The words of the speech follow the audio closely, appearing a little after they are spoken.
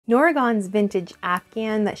Norah's vintage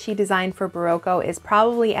Afghan that she designed for Barocco is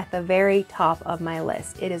probably at the very top of my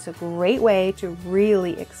list. It is a great way to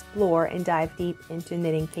really explore and dive deep into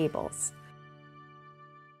knitting cables.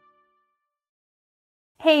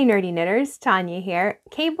 Hey nerdy knitters, Tanya here.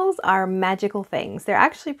 Cables are magical things. They're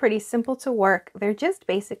actually pretty simple to work. They're just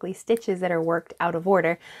basically stitches that are worked out of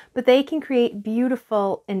order, but they can create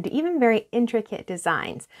beautiful and even very intricate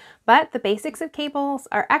designs. But the basics of cables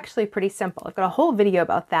are actually pretty simple. I've got a whole video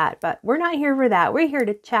about that, but we're not here for that. We're here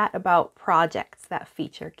to chat about projects that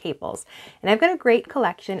feature cables. And I've got a great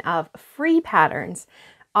collection of free patterns,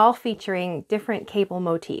 all featuring different cable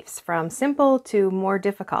motifs, from simple to more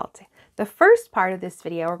difficult. The first part of this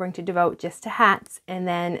video we're going to devote just to hats, and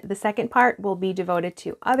then the second part will be devoted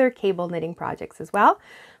to other cable knitting projects as well.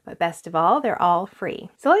 But best of all, they're all free.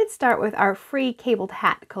 So let's start with our free cabled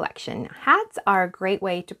hat collection. Hats are a great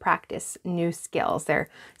way to practice new skills. They're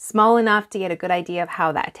small enough to get a good idea of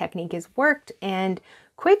how that technique is worked, and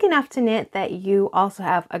quick enough to knit that you also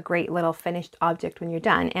have a great little finished object when you're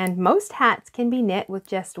done. And most hats can be knit with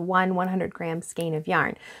just one 100-gram skein of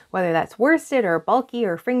yarn. Whether that's worsted or bulky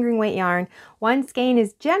or fingering weight yarn, one skein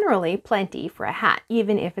is generally plenty for a hat,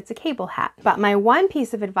 even if it's a cable hat. But my one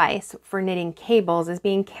piece of advice for knitting cables is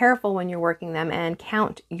being careful when you're working them and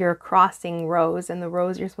count your crossing rows and the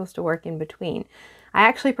rows you're supposed to work in between. I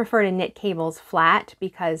actually prefer to knit cables flat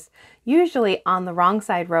because usually on the wrong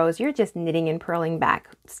side rows, you're just knitting and purling back,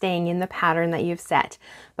 staying in the pattern that you've set.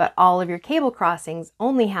 But all of your cable crossings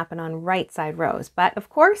only happen on right side rows. But of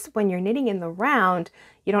course, when you're knitting in the round,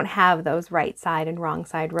 you don't have those right side and wrong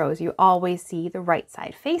side rows. You always see the right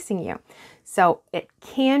side facing you. So it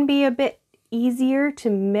can be a bit easier to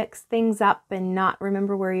mix things up and not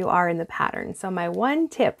remember where you are in the pattern. So my one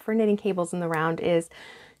tip for knitting cables in the round is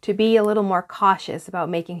to be a little more cautious about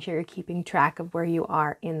making sure you're keeping track of where you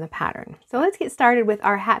are in the pattern. So let's get started with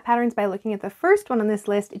our hat patterns by looking at the first one on this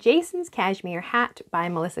list, Jason's Cashmere Hat by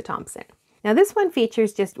Melissa Thomson. Now this one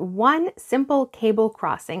features just one simple cable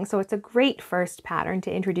crossing, so it's a great first pattern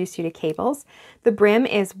to introduce you to cables. The brim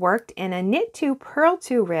is worked in a knit 2 purl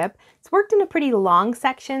 2 rib. It's worked in a pretty long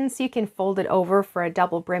section, so you can fold it over for a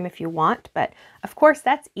double brim if you want, but of course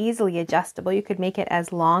that's easily adjustable. You could make it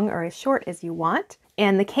as long or as short as you want.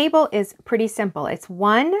 And the cable is pretty simple. It's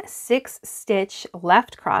one 6-stitch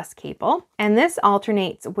left cross cable, and this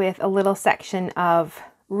alternates with a little section of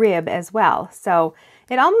rib as well. So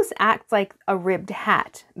it almost acts like a ribbed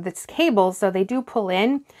hat. That's cables, so they do pull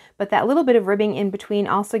in, but that little bit of ribbing in between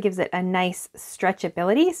also gives it a nice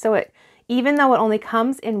stretchability. So it, even though it only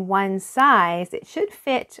comes in one size, it should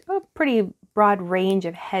fit a pretty broad range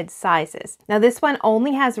of head sizes. Now this one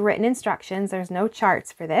only has written instructions. There's no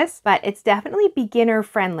charts for this, but it's definitely beginner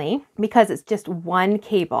friendly because it's just one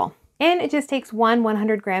cable. And it just takes one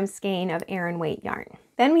 100-gram skein of Aran weight yarn.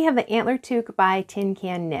 Then we have the Antler Toque by Tin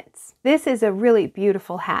Can Knits. This is a really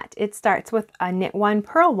beautiful hat. It starts with a knit 1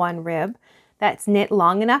 purl 1 rib that's knit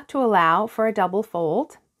long enough to allow for a double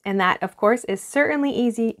fold. And that, of course, is certainly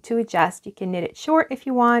easy to adjust. You can knit it short if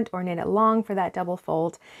you want, or knit it long for that double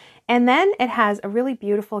fold. And then it has a really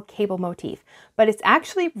beautiful cable motif, but it's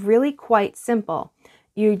actually really quite simple.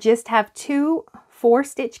 You just have two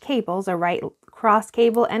 4-stitch cables, a right cross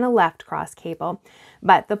cable and a left cross cable,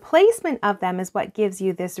 but the placement of them is what gives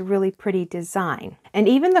you this really pretty design. And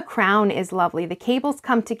even the crown is lovely. The cables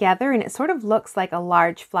come together and it sort of looks like a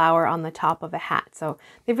large flower on the top of a hat. So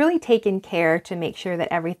they've really taken care to make sure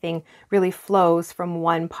that everything really flows from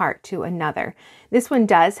one part to another. This one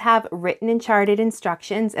does have written and charted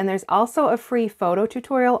instructions, and there's also a free photo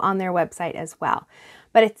tutorial on their website as well.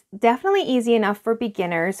 But it's definitely easy enough for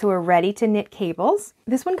beginners who are ready to knit cables.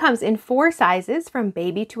 This one comes in 4 sizes from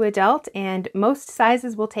baby to adult, and most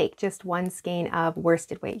sizes will take just one skein of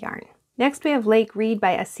worsted weight yarn. Next we have Lake Reed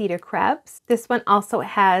by Asita Krebs. This one also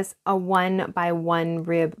has a 1 by 1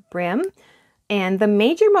 rib brim, and the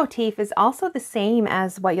major motif is also the same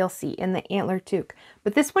as what you'll see in the Antler Toque,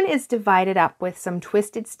 but this one is divided up with some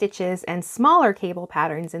twisted stitches and smaller cable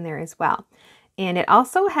patterns in there as well. And it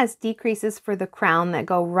also has decreases for the crown that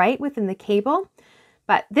go right within the cable.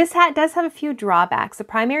 But this hat does have a few drawbacks. The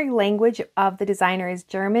primary language of the designer is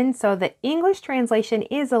German, so the English translation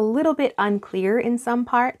is a little bit unclear in some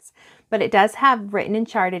parts, but it does have written and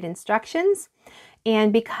charted instructions.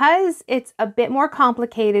 And because it's a bit more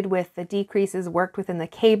complicated with the decreases worked within the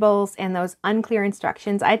cables and those unclear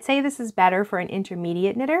instructions, I'd say this is better for an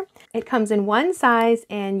intermediate knitter. It comes in one size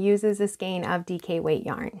and uses a skein of DK weight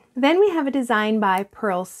yarn. Then we have a design by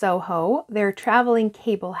Purl Soho, their traveling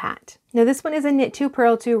cable hat. Now this one is a knit 2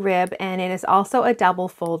 purl 2 rib, and it is also a double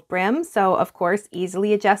fold brim, so of course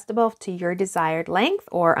easily adjustable to your desired length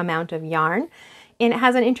or amount of yarn. And it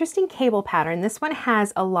has an interesting cable pattern. This one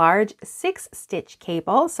has a large 6-stitch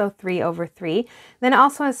cable, so 3/3. Then it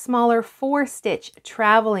also has smaller 4-stitch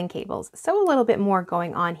traveling cables, so a little bit more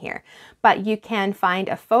going on here. But you can find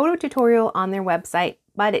a photo tutorial on their website,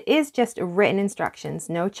 but it is just written instructions,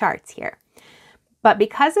 no charts here. But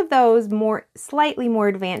because of those slightly more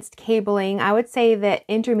advanced cabling, I would say that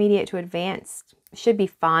intermediate to advanced should be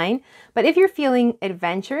fine. But if you're feeling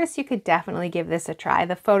adventurous, you could definitely give this a try.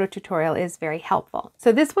 The photo tutorial is very helpful.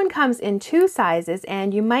 So this one comes in 2 sizes,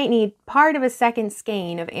 and you might need part of a second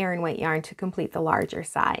skein of Aran weight yarn to complete the larger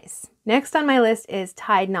size. Next on my list is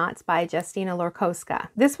Tied Knots by Justyna Lorkowska.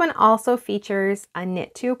 This one also features a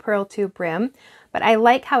knit to purl to brim, but I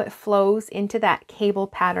like how it flows into that cable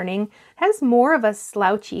patterning. It has more of a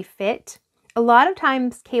slouchy fit. A lot of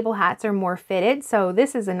times cable hats are more fitted, so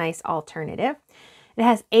this is a nice alternative. It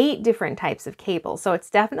has 8 different types of cables, so it's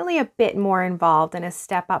definitely a bit more involved and a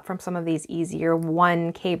step up from some of these easier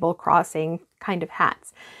one cable crossing kind of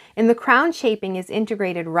hats. And the crown shaping is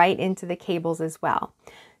integrated right into the cables as well.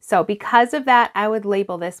 So because of that, I would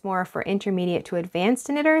label this more for intermediate to advanced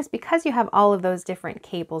knitters because you have all of those different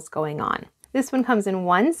cables going on. This one comes in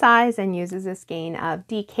 1 size and uses a skein of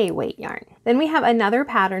DK weight yarn. Then we have another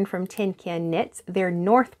pattern from Tin Can Knits, their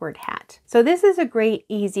Northward hat. So this is a great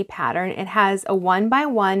easy pattern. It has a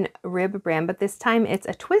 1x1 rib brim, but this time it's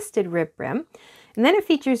a twisted rib brim. And then it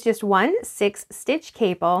features just 1 6-stitch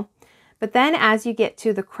cable. But then as you get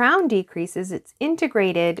to the crown decreases, it's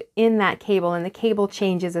integrated in that cable and the cable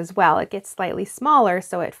changes as well. It gets slightly smaller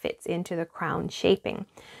so it fits into the crown shaping.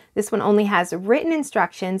 This one only has written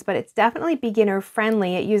instructions, but it's definitely beginner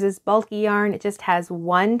friendly. It uses bulky yarn. It just has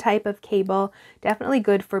 1 type of cable, definitely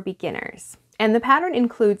good for beginners. And the pattern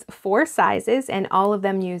includes 4 sizes and all of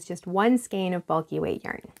them use just 1 skein of bulky weight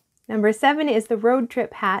yarn. Number 7 is the Road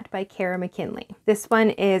Trip Hat by Kara McKinley. This one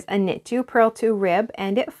is a knit to purl to rib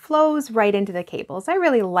and it flows right into the cables. I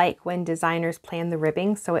really like when designers plan the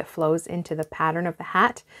ribbing so it flows into the pattern of the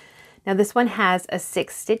hat. Now this one has a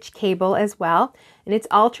 6-stitch cable as well, and it's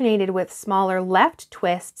alternated with smaller left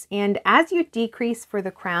twists, and as you decrease for the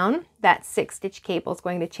crown, that 6-stitch cable is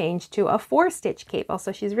going to change to a 4-stitch cable.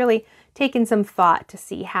 So she's really taken some thought to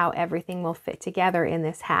see how everything will fit together in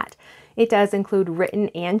this hat. It does include written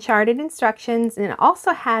and charted instructions, and it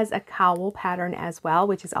also has a cowl pattern as well,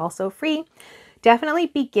 which is also free. Definitely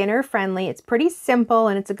beginner friendly. It's pretty simple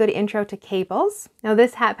and it's a good intro to cables. Now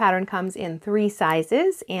this hat pattern comes in 3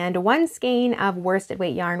 sizes and 1 skein of worsted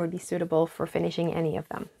weight yarn would be suitable for finishing any of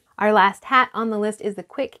them. Our last hat on the list is the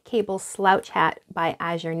Quick Cable Slouch Hat by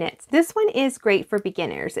Azure Knits. This one is great for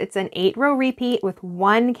beginners. It's an 8-row repeat with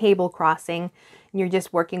 1 cable crossing and you're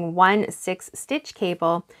just working 1 6-stitch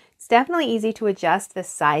cable. It's definitely easy to adjust the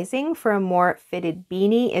sizing for a more fitted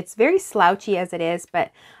beanie. It's very slouchy as it is,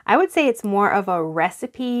 but I would say it's more of a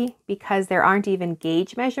recipe because there aren't even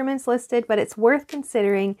gauge measurements listed, but it's worth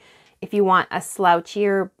considering if you want a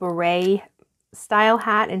slouchier beret style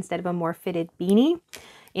hat instead of a more fitted beanie.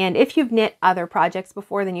 And if you've knit other projects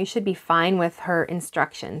before, then you should be fine with her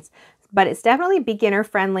instructions. But it's definitely beginner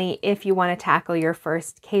friendly if you want to tackle your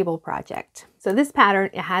first cable project. So this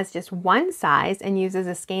pattern, it has just 1 size and uses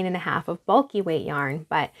a skein and a half of bulky weight yarn.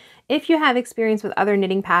 But if you have experience with other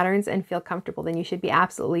knitting patterns and feel comfortable, then you should be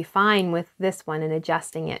absolutely fine with this one and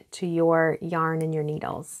adjusting it to your yarn and your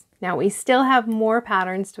needles. Now we still have more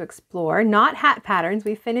patterns to explore, not hat patterns,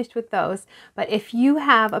 we finished with those, but if you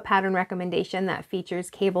have a pattern recommendation that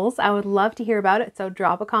features cables, I would love to hear about it, so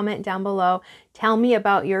drop a comment down below. Tell me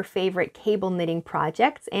about your favorite cable knitting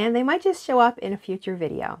projects and they might just show up in a future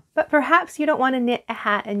video. But perhaps you don't want to knit a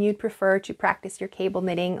hat and you'd prefer to practice your cable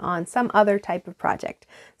knitting on some other type of project.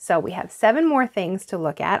 So we have 7 more things to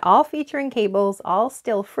look at, all featuring cables, all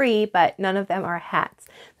still free, but none of them are hats.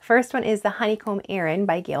 The first one is the Honeycomb Aran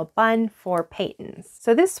by Gail Bunn for Patons.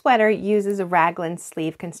 So this sweater uses a raglan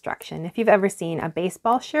sleeve construction. If you've ever seen a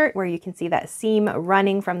baseball shirt where you can see that seam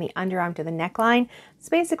running from the underarm to the neckline, it's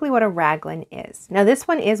basically what a raglan is. Now this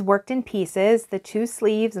one is worked in pieces. The 2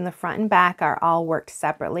 sleeves in the front and back are all worked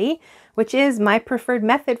separately, which is my preferred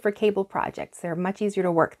method for cable projects. They're much easier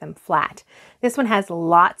to work them flat. This one has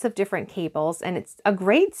lots of different cables and it's a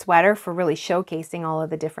great sweater for really showcasing all of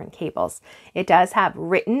the different cables. It does have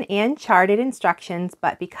written and charted instructions,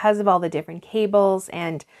 but because of all the different cables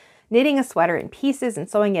and knitting a sweater in pieces and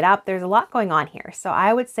sewing it up, there's a lot going on here. So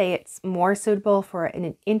I would say it's more suitable for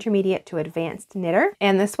an intermediate to advanced knitter.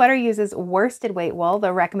 And the sweater uses worsted weight wool.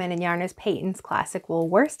 The recommended yarn is Patons Classic Wool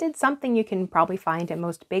Worsted, something you can probably find at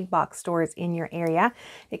most big box stores in your area.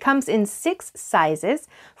 It comes in 6 sizes,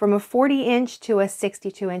 from a 40-inch to a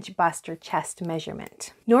 62-inch bust or chest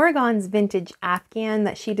measurement. Norah's vintage Afghan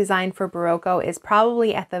that she designed for Barocco is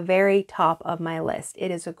probably at the very top of my list. It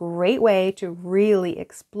is a great way to really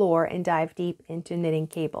explore and dive deep into knitting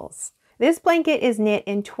cables. This blanket is knit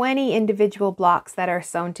in 20 individual blocks that are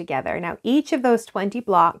sewn together. Now, each of those 20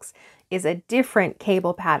 blocks is a different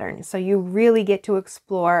cable pattern, so you really get to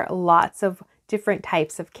explore lots of different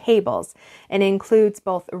types of cables, and includes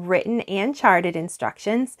both written and charted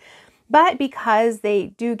instructions. But because they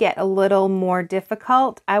do get a little more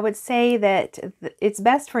difficult, I would say that it's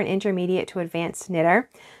best for an intermediate to advanced knitter.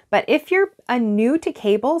 But if you're new to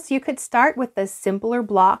cables, you could start with the simpler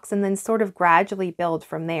blocks and then sort of gradually build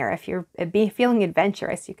from there. If you're feeling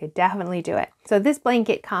adventurous, you could definitely do it. So this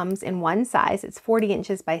blanket comes in one size. It's 40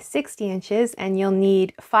 inches by 60 inches, and you'll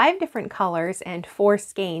need 5 different colors and 4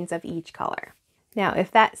 skeins of each color. Now,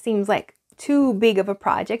 if that seems like too big of a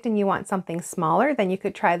project and you want something smaller, then you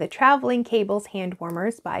could try the Traveling Cables Hand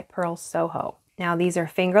Warmers by Purl Soho. Now, these are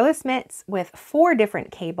fingerless mitts with 4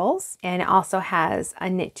 different cables, and it also has a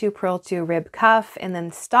knit to purl to rib cuff, and then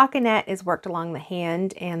the stockinette is worked along the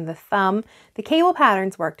hand and the thumb. The cable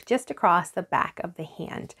pattern's worked just across the back of the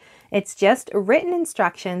hand. It's just written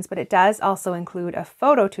instructions, but it does also include a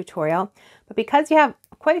photo tutorial. But because you have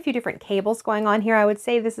quite a few different cables going on here, I would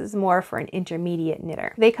say this is more for an intermediate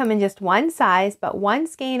knitter. They come in just one size, but 1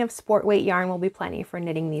 skein of sport weight yarn will be plenty for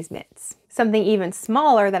knitting these mitts. Something even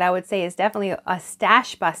smaller that I would say is definitely a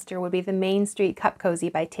stash buster would be the Main Street Cup Cozy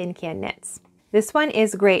by Tin Can Knits. This one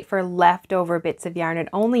is great for leftover bits of yarn. It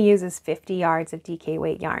only uses 50 yards of DK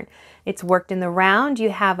weight yarn. It's worked in the round.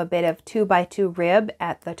 You have a bit of 2x2 rib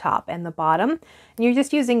at the top and the bottom, and you're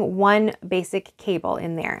just using 1 basic cable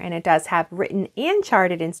in there, and it does have written and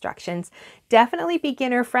charted instructions. Definitely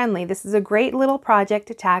beginner friendly. This is a great little project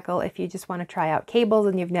to tackle if you just want to try out cables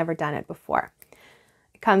and you've never done it before.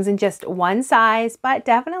 Comes in just one size, but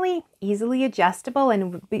definitely easily adjustable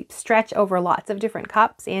and would stretch over lots of different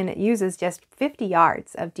cups, and it uses just 50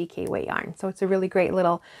 yards of DK weight yarn. So it's a really great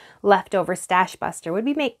little leftover stash buster. Would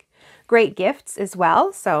make great gifts as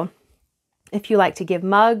well. So if you like to give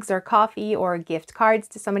mugs or coffee or gift cards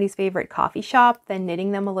to somebody's favorite coffee shop, then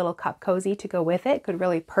knitting them a little cup cozy to go with it could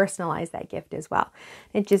really personalize that gift as well.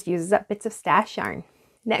 It just uses up bits of stash yarn.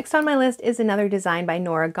 Next on my list is another design by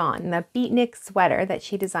Norah Gaughan, the Beatnik sweater that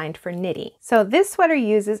she designed for Knitty. So this sweater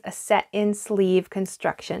uses a set-in sleeve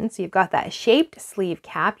construction. So you've got that shaped sleeve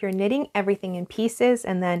cap. You're knitting everything in pieces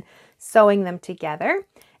and then sewing them together.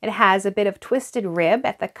 It has a bit of twisted rib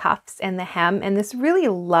at the cuffs and the hem, and this really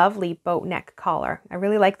lovely boat neck collar. I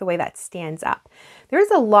really like the way that stands up. There's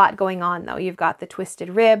a lot going on though. You've got the twisted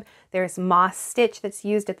rib, there's moss stitch that's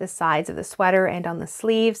used at the sides of the sweater and on the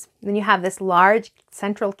sleeves. Then you have this large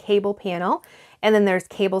central cable panel, and then there's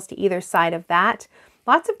cables to either side of that.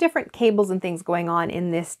 Lots of different cables and things going on in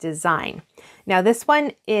this design. Now this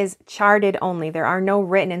one is charted only. There are no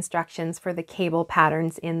written instructions for the cable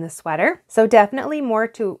patterns in the sweater. So definitely more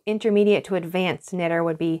to intermediate to advanced knitter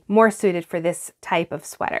would be more suited for this type of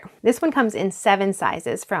sweater. This one comes in 7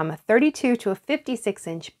 sizes, from a 32 to a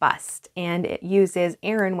 56-inch bust, and it uses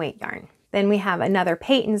Aran weight yarn. Then we have another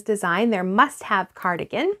Patons design, their must-have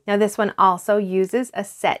cardigan. Now this one also uses a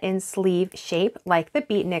set-in sleeve shape like the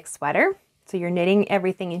Beatnik sweater. So you're knitting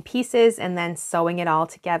everything in pieces and then sewing it all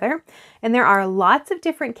together. And there are lots of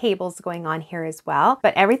different cables going on here as well,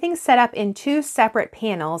 but everything's set up in 2 separate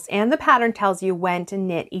panels, and the pattern tells you when to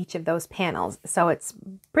knit each of those panels. So it's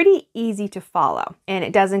pretty easy to follow. And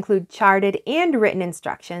it does include charted and written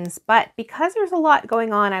instructions, but because there's a lot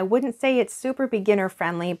going on, I wouldn't say it's super beginner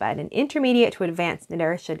friendly, but an intermediate to advanced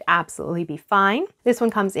knitter should absolutely be fine. This one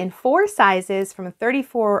comes in 4 sizes, from a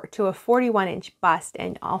 34 to a 41-inch bust,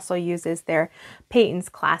 and also uses their Patons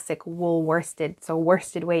Classic Wool Worsted, so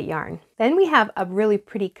worsted weight yarn. Then we have a really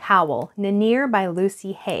pretty cowl, Nennir by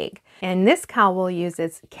Lucy Hague. And this cowl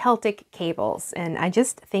uses Celtic cables, and I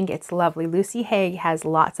just think it's lovely. Lucy Hague has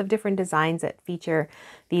lots of different designs that feature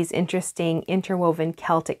these interesting interwoven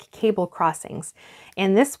Celtic cable crossings.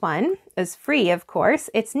 And this one is free, of course.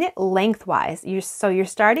 It's knit lengthwise. So you're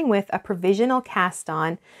starting with a provisional cast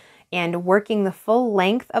on and working the full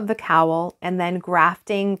length of the cowl and then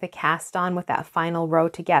grafting the cast on with that final row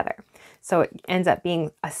together. so it ends up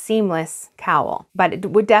being a seamless cowl. But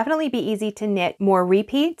it would definitely be easy to knit more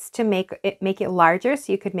repeats to make it larger,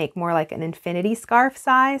 so you could make more like an infinity scarf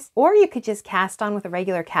size, or you could just cast on with a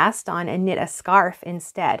regular cast on and knit a scarf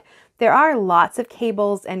instead. There are lots of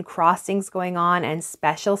cables and crossings going on and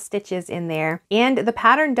special stitches in there. And the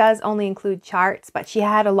pattern does only include charts, but she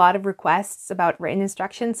had a lot of requests about written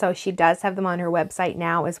instructions, so she does have them on her website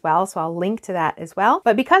now as well, so I'll link to that as well.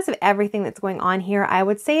 But because of everything that's going on here, I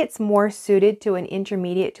would say it's more suited to an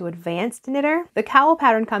intermediate to advanced knitter. The cowl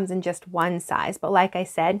pattern comes in just one size, but like I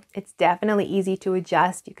said, it's definitely easy to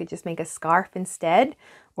adjust. You could just make a scarf instead,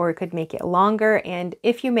 or it could make it longer. And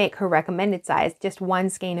if you make her recommended size, just one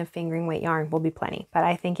skein of fingering weight yarn will be plenty. But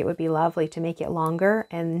I think it would be lovely to make it longer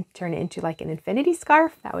and turn it into like an infinity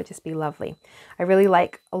scarf. That would just be lovely. I really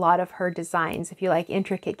like a lot of her designs. If you like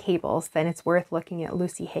intricate cables, then it's worth looking at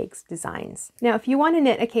Lucy Hague's designs. Now, if you want to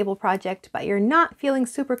knit a cable project, but you're not feeling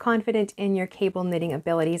super confident in your cable knitting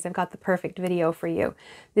abilities, I've got the perfect video for you.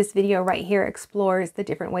 This video right here explores the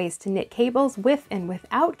different ways to knit cables with and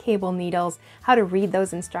without cable needles, how to read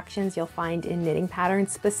those instructions you'll find in knitting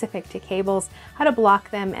patterns specific to cables, how to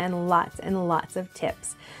block them, and lots of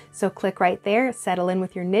tips. So click right there, settle in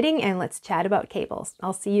with your knitting, and let's chat about cables.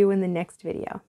 I'll see you in the next video.